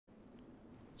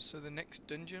So the next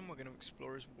dungeon we're going to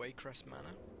explore is Waycrest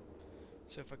Manor.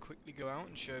 So if I quickly go out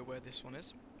and show where this one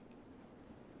is.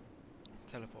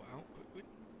 Teleport out quickly.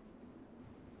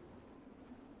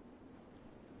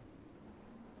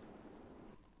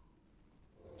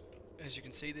 As you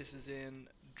can see, this is in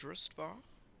Drustvar.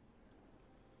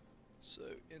 So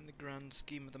in the grand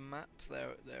scheme of the map,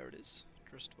 there it is,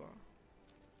 Drustvar.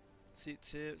 See,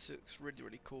 it's here, so it looks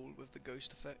really cool with the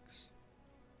ghost effects.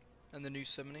 And the new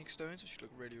summoning stones, which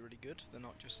look really good. They're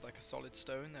not just like a solid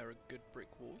stone, they're a good brick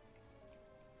wall.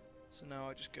 So now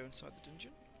I just go inside the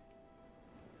dungeon.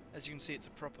 As you can see, it's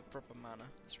a proper manor.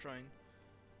 Let's try and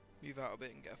move out a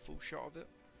bit and get a full shot of it.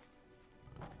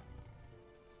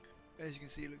 As you can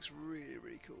see, it looks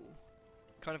really cool.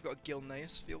 Kind of got a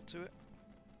Gilneas feel to it.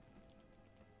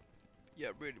 Yeah,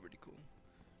 really cool.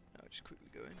 Now just quickly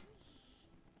go in.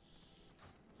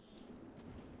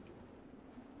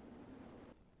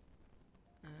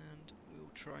 And we'll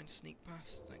try and sneak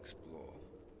past and explore.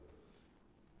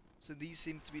 So these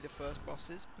seem to be the first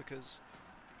bosses because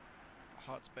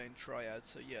Heartsbane Triad.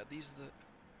 So yeah, these are the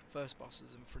first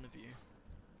bosses in front of you.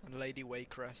 And Lady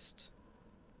Waycrest,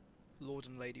 Lord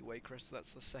and Lady Waycrest. So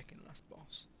that's the second last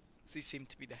boss. So these seem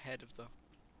to be the head of the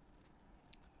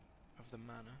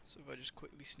manor. So if I just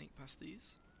quickly sneak past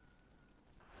these.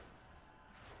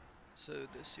 So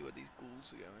let's see where these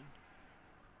ghouls are going.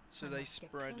 So they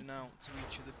spread out to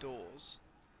each of the doors.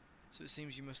 So it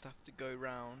seems you must have to go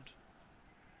round.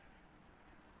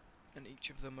 And each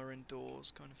of them are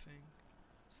indoors, kind of thing.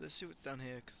 So let's see what's down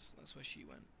here, because that's where she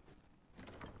went.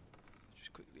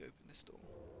 Just quickly open this door.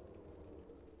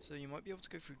 So you might be able to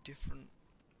go through different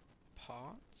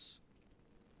parts.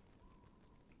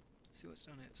 See what's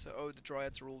down here. So, oh, the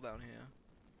dryads are all down here.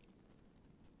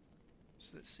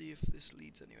 So let's see if this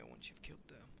leads anywhere once you've killed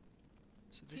them.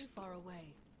 So this too far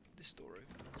away. This door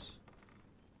opens.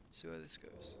 See where this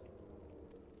goes.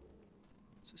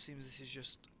 So it seems this is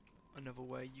just another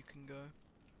way you can go.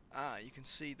 Ah, you can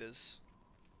see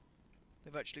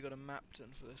they've actually got a map done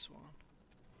for this one.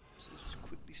 So let's just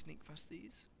quickly sneak past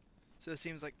these. So it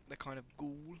seems like they're kind of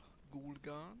ghoul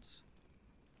guards.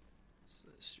 So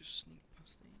let's just sneak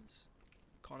past these.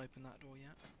 Can't open that door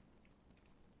yet.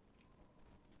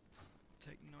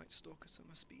 Take Night Stalker so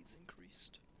my speed's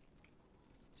increased.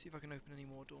 See if I can open any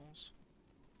more doors.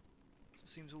 So it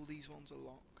seems all these ones are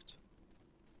locked.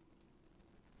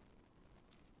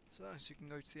 So you can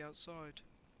go to the outside.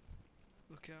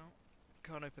 Look out.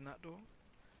 Can't open that door.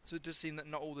 So it does seem that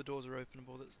not all the doors are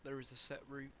openable, that there is a set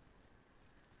route.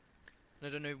 And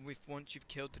I don't know if once you've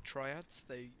killed the triads,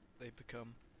 they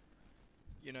become,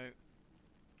 you know,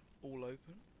 all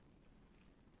open.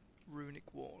 Runic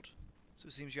ward. So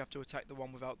it seems you have to attack the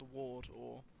one without the ward,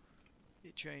 or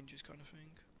it changes, kind of thing.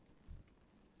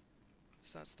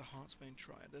 So that's the Heartsbane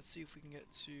Triad. Let's see if we can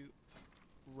get to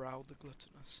Row the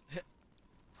Gluttonous.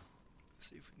 Let's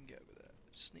see if we can get over there.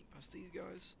 Just sneak past these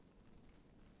guys.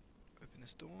 Open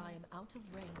this door. I am out of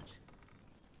range.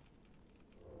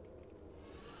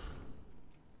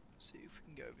 See if we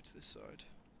can get over to this side.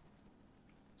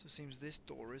 So it seems this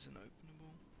door isn't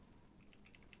openable.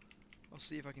 I'll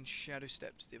see if I can shadow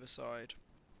step to the other side.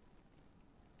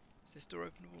 Is this door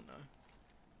openable? No.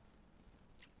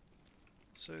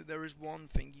 So there is one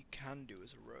thing you can do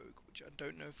as a rogue, which I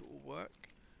don't know if it will work,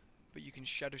 but you can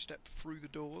shadow step through the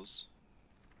doors,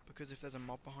 because if there's a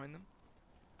mob behind them,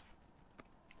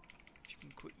 you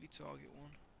can quickly target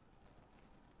one.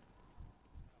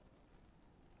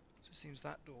 So it seems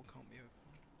that door can't be opened.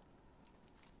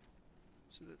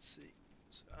 So let's see.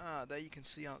 So, there you can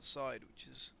see outside, which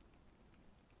is...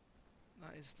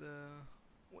 That is the...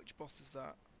 Which boss is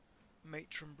that?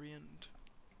 Matron Briand.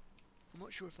 I'm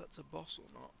not sure if that's a boss or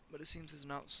not, but it seems there's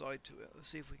an outside to it. Let's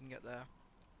see if we can get there.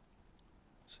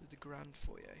 So the grand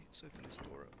foyer. Let's open this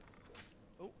door up.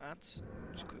 Oh, ads.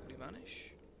 Just quickly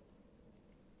vanish.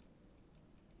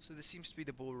 So this seems to be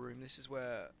the ballroom. This is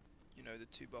where, you know, the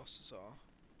two bosses are.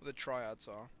 Or the triads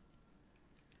are.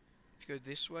 If you go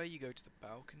this way, you go to the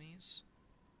balconies.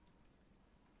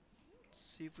 Let's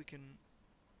see if we can...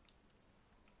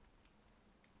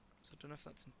 So I don't know if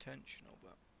that's intentional,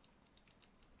 but...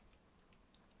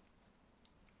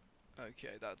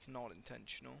 Okay, that's not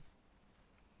intentional.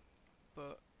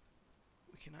 But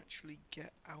we can actually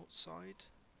get outside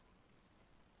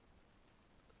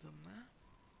the map,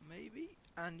 maybe?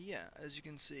 And yeah, as you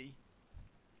can see,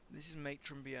 this is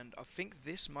Matron Briand. I think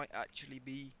this might actually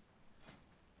be...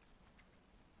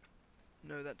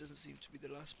 No, that doesn't seem to be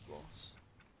the last boss.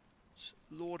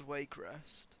 Lord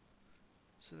Waycrest.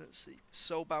 So let's see.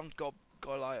 Soulbound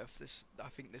Goliath, I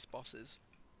think this boss is.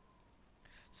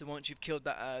 So once you've killed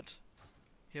that ad,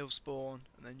 he'll spawn,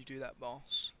 and then you do that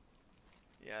boss.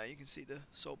 Yeah, you can see the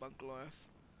Soulbound Goliath.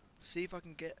 See if I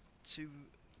can get to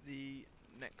the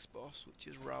next boss, which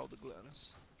is Raoul the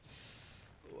Gluttonous.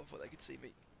 Oh, I thought they could see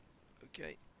me.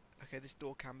 Okay. Okay, this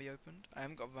door can be opened. I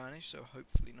haven't got Vanish, so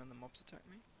hopefully none of the mobs attack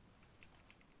me.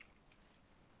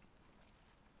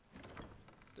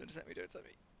 Don't attack me, don't attack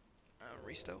me.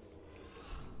 Re-stealth.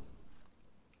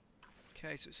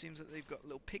 Okay, so it seems that they've got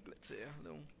little piglets here.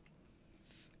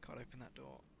 Can't open that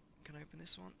door. Can I open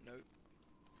this one? No.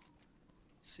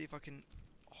 See if I can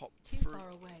hop through far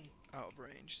away. Out of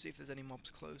range. See if there's any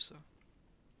mobs closer.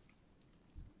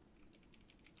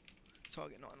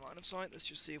 Target not in line of sight. Let's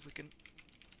just see if we can...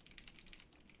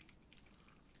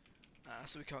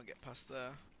 so we can't get past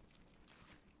there.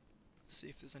 Let's see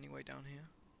if there's any way down here.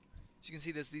 As you can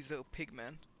see, there's these little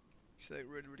pigmen. Which they look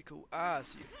really, really cool.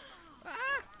 So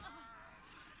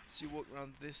you walk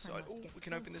around this side. Oh, we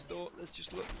can open this door. Let's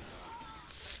just look.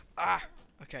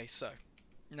 Okay, so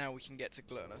now we can get to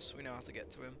Gluttonous. We know how to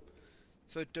get to him.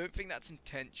 So I don't think that's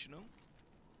intentional.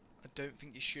 I don't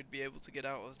think you should be able to get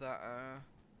out of that,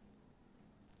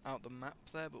 out the map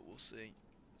there, but we'll see.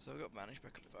 So I've got Vanish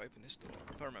back up if I open this door.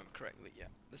 If I remember correctly, yeah,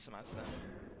 there's some ads there.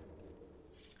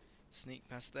 Sneak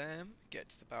past them, get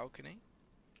to the balcony.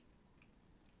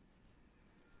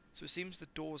 So it seems the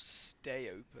doors stay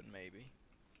open, maybe.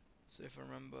 So if I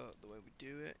remember the way we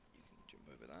do it, you can jump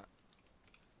over that.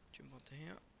 Jump onto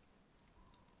here.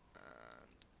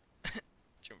 And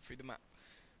jump through the map.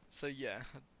 So yeah,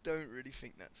 I don't really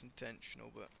think that's intentional,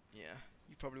 but yeah,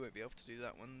 you probably won't be able to do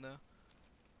that when the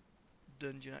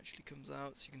dungeon actually comes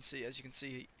out. So you can see, as you can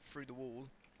see through the wall,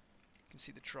 you can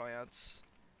see the triads.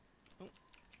 Oh,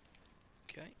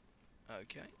 okay,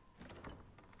 okay.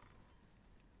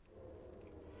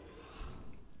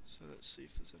 So let's see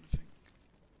if there's anything.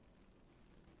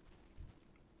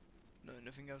 No,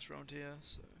 nothing else around here.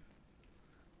 So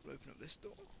we'll open up this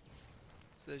door.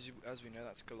 So as we know,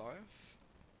 that's Goliath.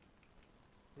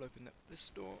 We'll open up this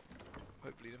door.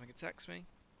 Hopefully nothing attacks me.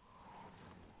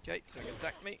 Okay, so he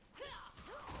attacked me.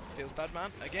 Feels bad,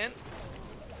 man. Again.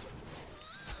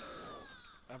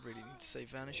 I really need to save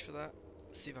Vanish for that.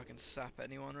 Let's see if I can sap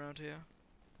anyone around here.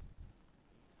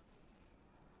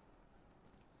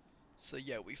 So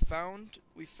yeah, we found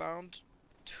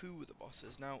 2 of the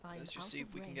bosses. Now let's just see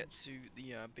if we can get to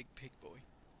the big pig boy.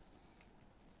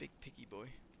 Big piggy boy.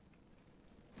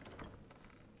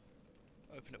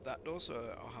 Open up that door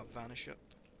so I'll have Vanish up.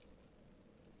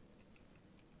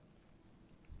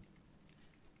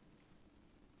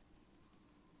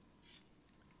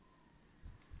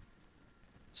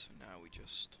 So now we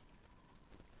just...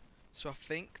 So I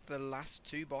think the last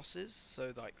 2 bosses,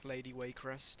 so like Lady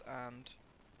Waycrest and...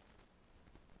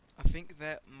 I think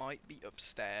that might be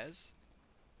upstairs.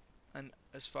 And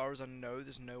as far as I know,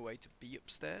 there's no way to be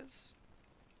upstairs.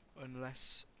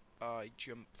 Unless I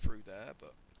jump through there,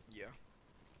 but yeah.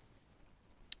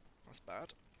 That's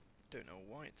bad. Don't know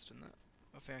why it's done that.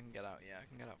 I think I can get out, yeah, I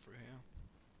can get out through here.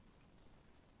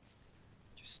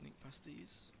 Just sneak past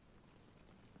these.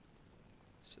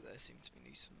 So there seem to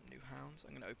be some new hounds.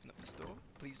 I'm going to open up this door.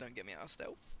 Please don't get me out of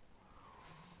stealth.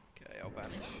 Okay, I'll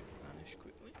vanish. Vanish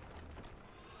quickly.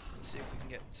 Let's see if we can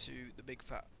get to the big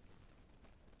fat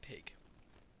pig.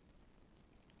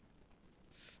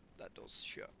 That door's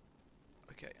shut.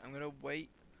 Okay, I'm going to wait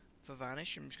for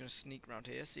Vanish. I'm just going to sneak around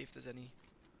here, see if there's any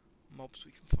mobs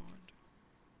we can find.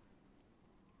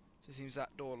 So it seems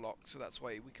that door locked, so that's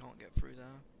why we can't get through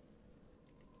there.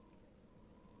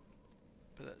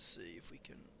 But let's see if we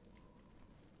can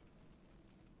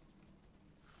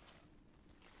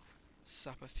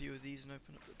sap a few of these and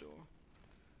open up the door.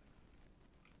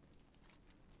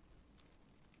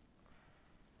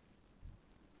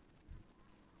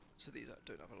 So these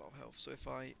don't have a lot of health. So if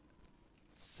I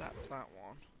sap that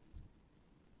one,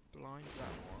 blind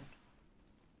that one,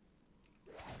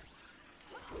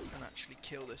 and actually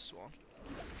kill this one.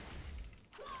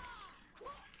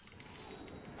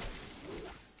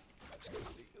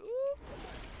 Ooh.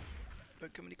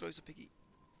 Don't come any closer, piggy.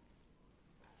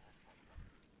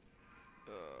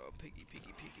 Piggy,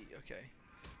 piggy, piggy. Okay.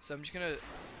 So I'm just gonna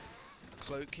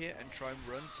cloak here and try and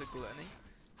run to Gluttony.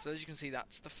 So as you can see,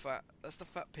 that's the fat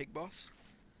pig boss.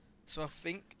 So I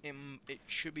think it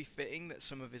should be fitting that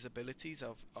some of his abilities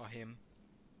are him,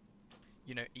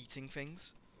 you know, eating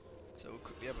things. So we'll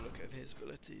quickly have a look at his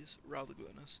abilities. Rather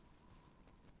gluttonous.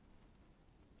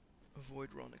 Avoid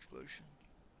Ron explosion.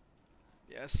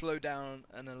 Yeah, slow down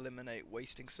and eliminate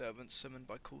wasting servants summoned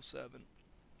by cool servant.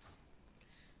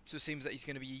 So it seems that he's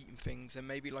going to be eating things, and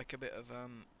maybe like a bit of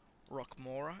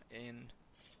Rockmora in...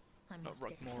 Not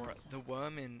Rockmora, the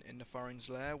worm in Nefarin's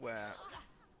lair, where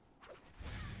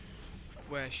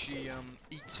where she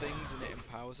eats things and it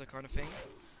empowers her kind of thing,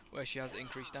 where she has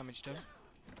increased damage done.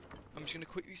 I'm just going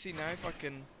to quickly see now if I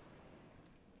can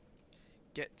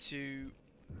get to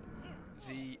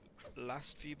the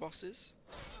last few bosses.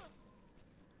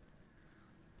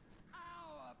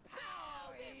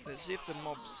 Let's see if the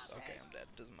mobs... Okay, I'm dead.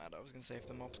 Doesn't matter. I was going to say if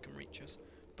the mobs can reach us.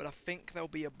 But I think they'll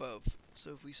be above.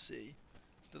 So if we see...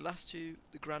 So the last two,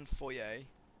 the Grand Foyer,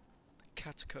 the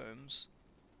Catacombs,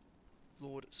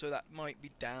 Lord... So that might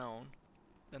be down.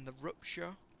 Then the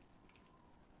Rupture,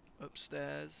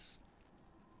 upstairs,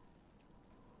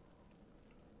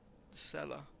 the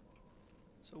Cellar.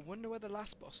 So I wonder where the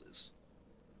last boss is.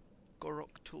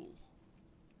 Gorok Tool.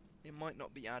 It might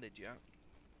not be added yet.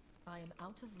 I am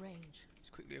out of range. Let's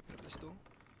quickly open up this door.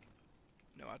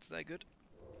 No ads there, good.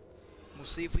 We'll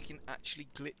see if we can actually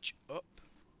glitch up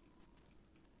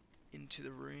into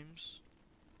the rooms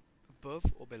above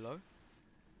or below.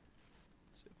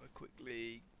 So if I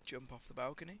quickly jump off the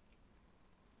balcony.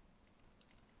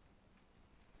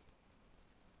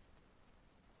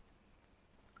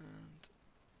 And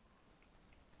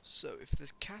so if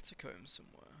there's catacombs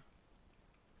somewhere,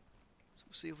 so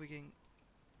we'll see if we can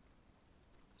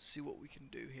see what we can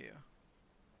do here.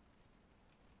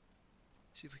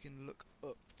 See if we can look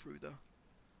up through the...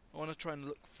 I want to try and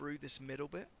look through this middle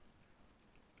bit.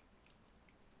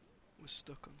 We're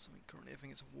stuck on something currently. I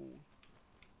think it's a wall.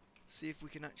 See if we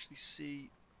can actually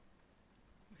see...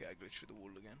 Okay, I glitched through the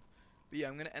wall again. But yeah,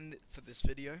 I'm going to end it for this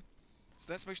video.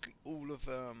 So that's mostly all of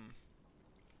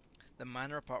the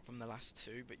manor apart from the last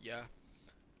two. But yeah,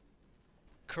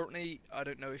 currently I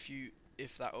don't know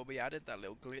if that will be added, that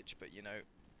little glitch. But you know,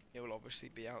 it will obviously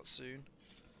be out soon.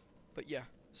 But yeah,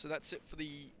 so that's it for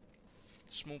the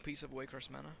small piece of Waycrest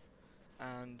Manor.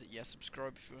 And yeah,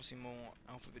 subscribe if you want to see more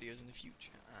alpha videos in the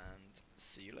future. And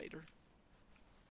see you later.